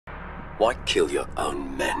Why kill your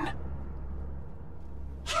own men?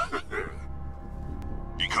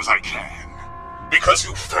 Because I can. Because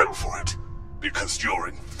you fell for it. Because you're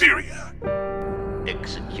inferior.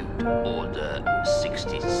 Execute Order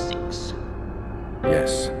 66.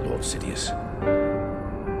 Yes, Lord Sidious.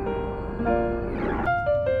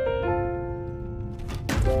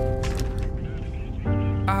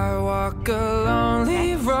 I walk a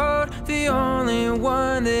lonely road, the only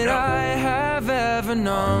one that I have ever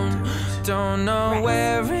known. Don't know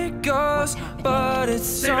where it goes, but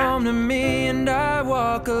it's home to me, and I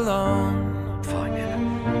walk alone. Find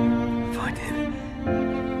him. Find him.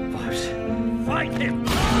 Find him.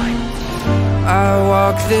 I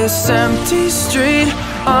walk this empty street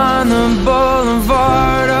on the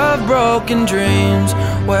boulevard of broken dreams,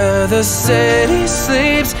 where the city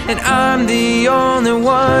sleeps and I'm the only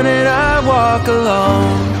one, and I walk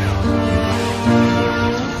alone.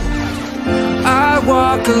 I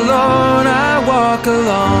walk alone, I walk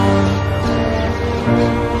alone.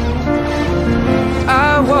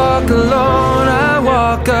 I walk alone, I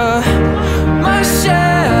walk my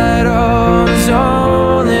shadow's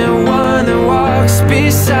only one that walks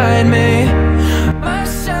beside me. My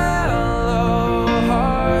shallow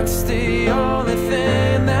heart's the only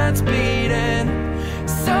thing that's beating.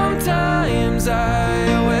 Sometimes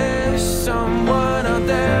I wish someone out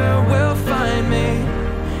there will find me.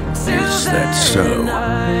 Is that so? You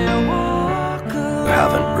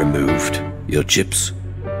haven't removed your chips?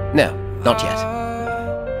 No, not yet.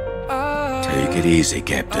 Take it easy,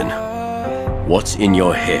 Captain. What's in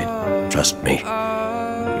your head? Trust me,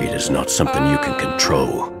 it is not something you can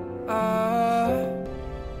control.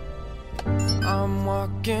 I'm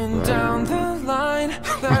walking down the line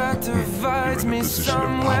that divides me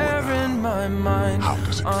somewhere in my mind. How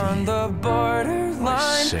does it feel? On the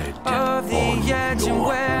borderline said of the on edge, your and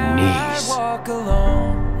where knees. I walk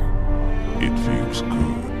alone. It feels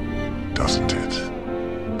good, doesn't it?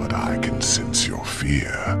 But I can sense your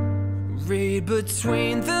fear. Read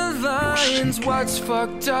between the lines, shaking. what's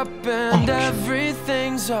fucked up and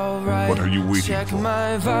everything's alright. What are you waiting Check for?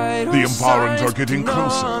 my vital The Imparans signs are getting to know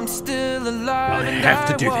closer. I'm still alive, I and have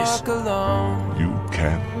to do this. walk alone. You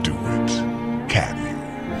can't do it, can you?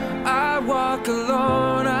 I walk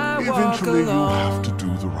alone, I walk Eventually you'll alone. have to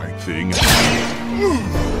do the right thing.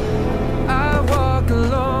 I walk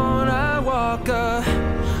alone, I walk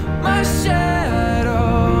my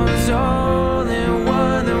shadow's only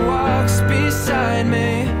one that walks beside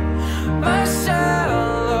me. My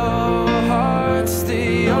shallow heart's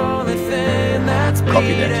the only thing that's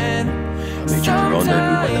Copy that. beating. I need you to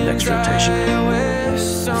rendezvous by the next rotation.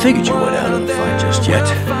 I figured you weren't out of the fight just yet.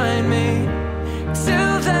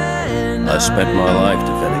 I spent my life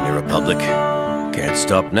defending the Republic. Can't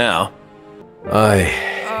stop now. I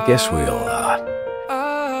guess we'll,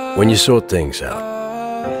 when you sort things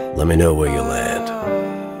out, let me know where you land.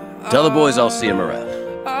 Tell the boys I'll see them around.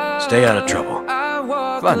 Stay out of trouble.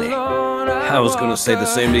 Funny, I was gonna say the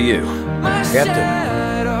same to you. Captain,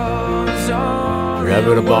 if you're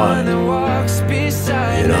ever in a bind,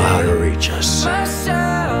 you know how to reach us.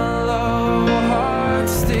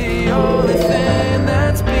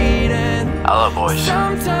 Hello, boys.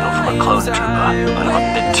 Know from a clone trooper, but I'm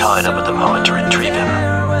a bit tied up at the moment to retrieve him.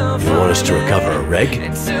 You want us to recover a reg?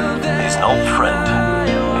 He's an old friend,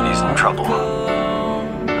 and he's in trouble.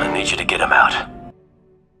 I need you to get him out.